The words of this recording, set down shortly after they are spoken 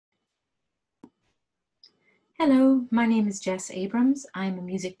Hello, my name is Jess Abrams. I'm a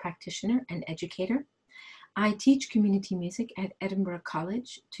music practitioner and educator. I teach community music at Edinburgh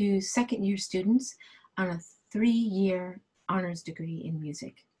College to second-year students on a 3-year honors degree in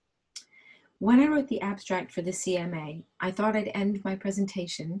music. When I wrote the abstract for the CMA, I thought I'd end my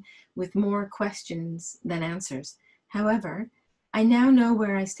presentation with more questions than answers. However, I now know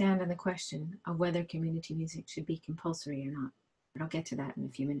where I stand on the question of whether community music should be compulsory or not, but I'll get to that in a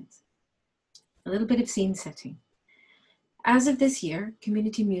few minutes. A little bit of scene setting. As of this year,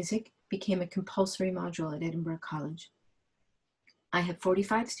 community music became a compulsory module at Edinburgh College. I have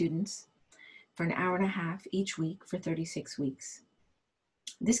 45 students for an hour and a half each week for 36 weeks.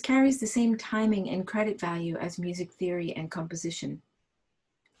 This carries the same timing and credit value as music theory and composition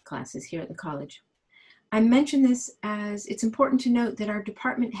classes here at the college. I mention this as it's important to note that our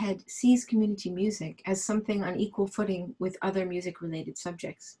department head sees community music as something on equal footing with other music-related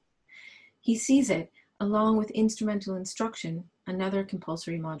subjects. He sees it, along with instrumental instruction, another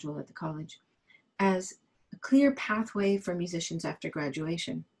compulsory module at the college, as a clear pathway for musicians after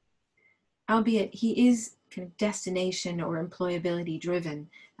graduation. Albeit he is kind of destination or employability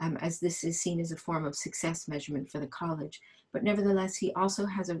driven, as this is seen as a form of success measurement for the college, but nevertheless he also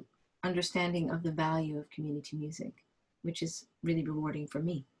has an understanding of the value of community music, which is really rewarding for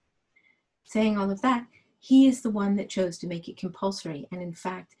me. Saying all of that, he is the one that chose to make it compulsory, and in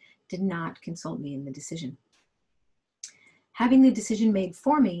fact did not consult me in the decision. Having the decision made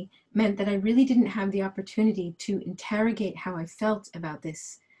for me meant that I really didn't have the opportunity to interrogate how I felt about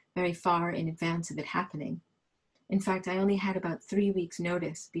this very far in advance of it happening. In fact, I only had about 3 weeks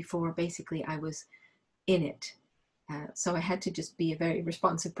notice before basically I was in it. So I had to just be a very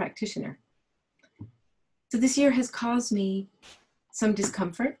responsive practitioner. So this year has caused me some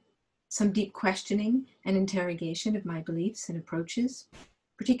discomfort, some deep questioning and interrogation of my beliefs and approaches,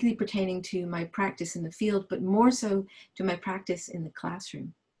 particularly pertaining to my practice in the field, but more so to my practice in the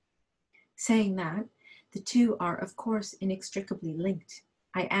classroom. Saying that, the two are of course inextricably linked.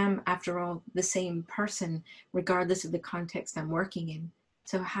 I am, after all, the same person, regardless of the context I'm working in.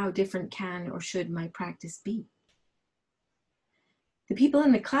 So how different can or should my practice be? The people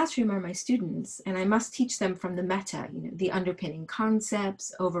in the classroom are my students, and I must teach them from the meta, the underpinning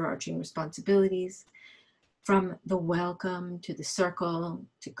concepts, overarching responsibilities, from the welcome to the circle,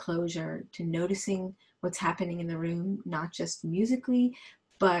 to closure, to noticing what's happening in the room, not just musically,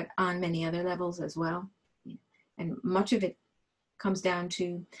 but on many other levels as well. And much of it comes down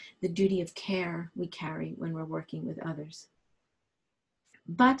to the duty of care we carry when we're working with others.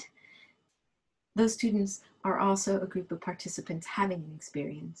 But those students are also a group of participants having an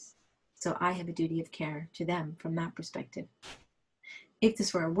experience. So I have a duty of care to them from that perspective. If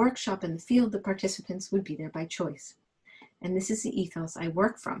this were a workshop in the field, the participants would be there by choice. And this is the ethos I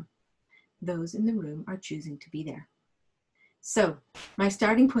work from. Those in the room are choosing to be there. So my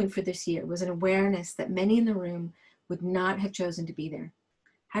starting point for this year was an awareness that many in the room would not have chosen to be there.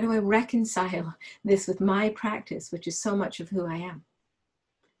 How do I reconcile this with my practice, which is so much of who I am?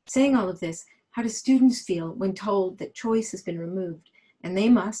 Saying all of this, how do students feel when told that choice has been removed and they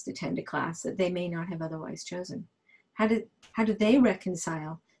must attend a class that they may not have otherwise chosen? How do they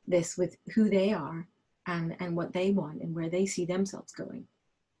reconcile this with who they are and what they want and where they see themselves going?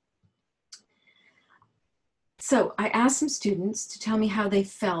 So I asked some students to tell me how they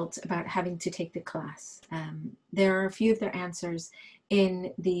felt about having to take the class. There are a few of their answers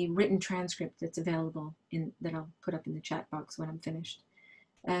in the written transcript that's available that I'll put up in the chat box when I'm finished.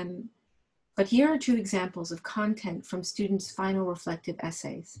 But here are 2 examples of content from students' final reflective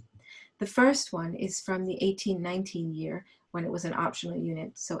essays. The first one is from the 18-19 year when it was an optional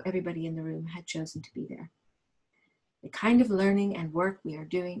unit, so everybody in the room had chosen to be there. The kind of learning and work we are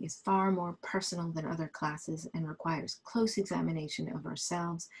doing is far more personal than other classes and requires close examination of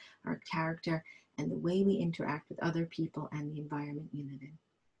ourselves, our character, and the way we interact with other people and the environment we live in.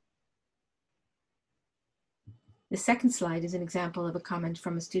 The second slide is an example of a comment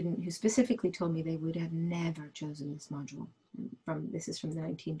from a student who specifically told me they would have never chosen this module. This is from the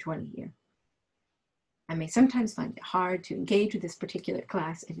 1920 year. I may sometimes find it hard to engage with this particular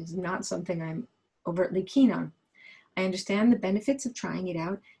class. It is not something I'm overtly keen on. I understand the benefits of trying it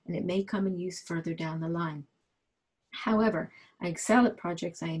out, and it may come in use further down the line. However, I excel at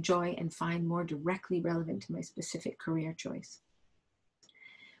projects I enjoy and find more directly relevant to my specific career choice.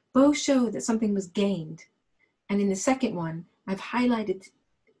 Both show that something was gained. And in the second one, I've highlighted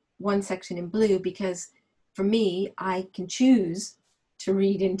one section in blue because for me, I can choose to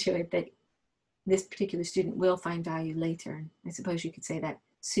read into it that this particular student will find value later. I suppose you could say that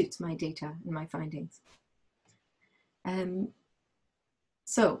suits my data and my findings.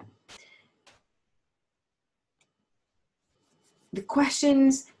 So the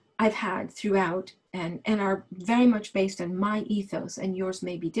questions I've had throughout and are very much based on my ethos, and yours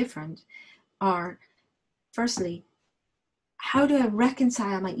may be different, are firstly, how do I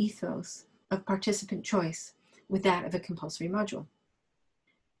reconcile my ethos of participant choice with that of a compulsory module?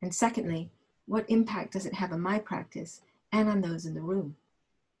 And secondly, what impact does it have on my practice and on those in the room?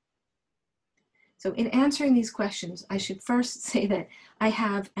 So in answering these questions, I should first say that I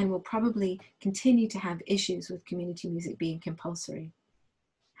have and will probably continue to have issues with community music being compulsory.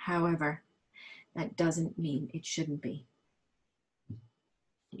 However, that doesn't mean it shouldn't be.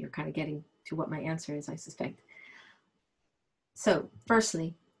 You're kind of getting to what my answer is, I suspect. So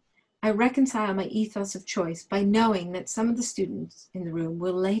firstly, I reconcile my ethos of choice by knowing that some of the students in the room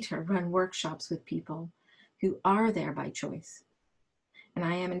will later run workshops with people who are there by choice. And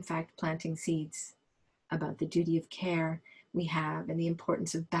I am in fact planting seeds about the duty of care we have and the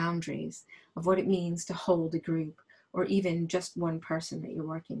importance of boundaries, of what it means to hold a group or even just one person that you're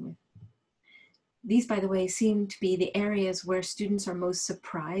working with. These, by the way, seem to be the areas where students are most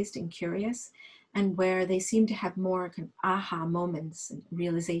surprised and curious, and where they seem to have more kind of aha moments and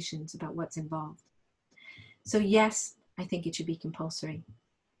realizations about what's involved. So yes, I think it should be compulsory.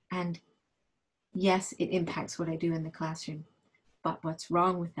 And yes, it impacts what I do in the classroom. But what's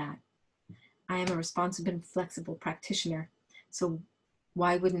wrong with that? I am a responsible and flexible practitioner, so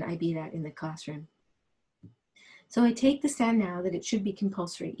why wouldn't I be that in the classroom? So I take the stand now that it should be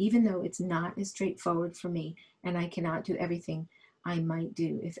compulsory, even though it's not as straightforward for me, and I cannot do everything I might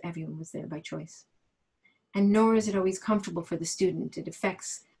do if everyone was there by choice. And nor is it always comfortable for the student. It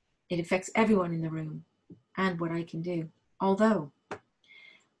affects everyone in the room and what I can do. Although,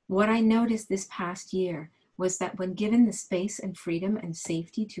 what I noticed this past year was that when given the space and freedom and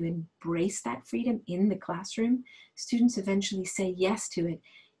safety to embrace that freedom in the classroom, students eventually say yes to it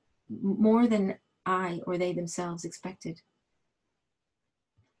more than I or they themselves expected.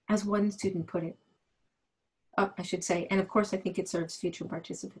 As one student put it, I should say, and of course I think it serves future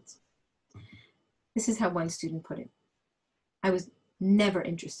participants. This is how one student put it. I was never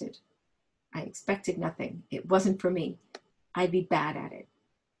interested. I expected nothing. It wasn't for me. I'd be bad at it.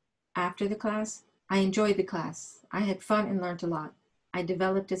 After the class, I enjoyed the class. I had fun and learned a lot. I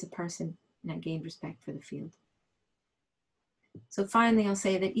developed as a person and I gained respect for the field. So finally, I'll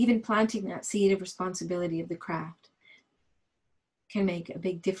say that even planting that seed of responsibility of the craft can make a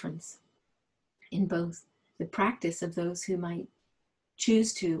big difference in both the practice of those who might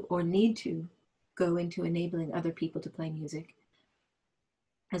choose to or need to go into enabling other people to play music,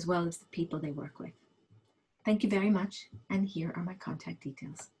 as well as the people they work with. Thank you very much, and here are my contact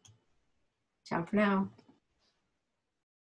details. Ciao for now.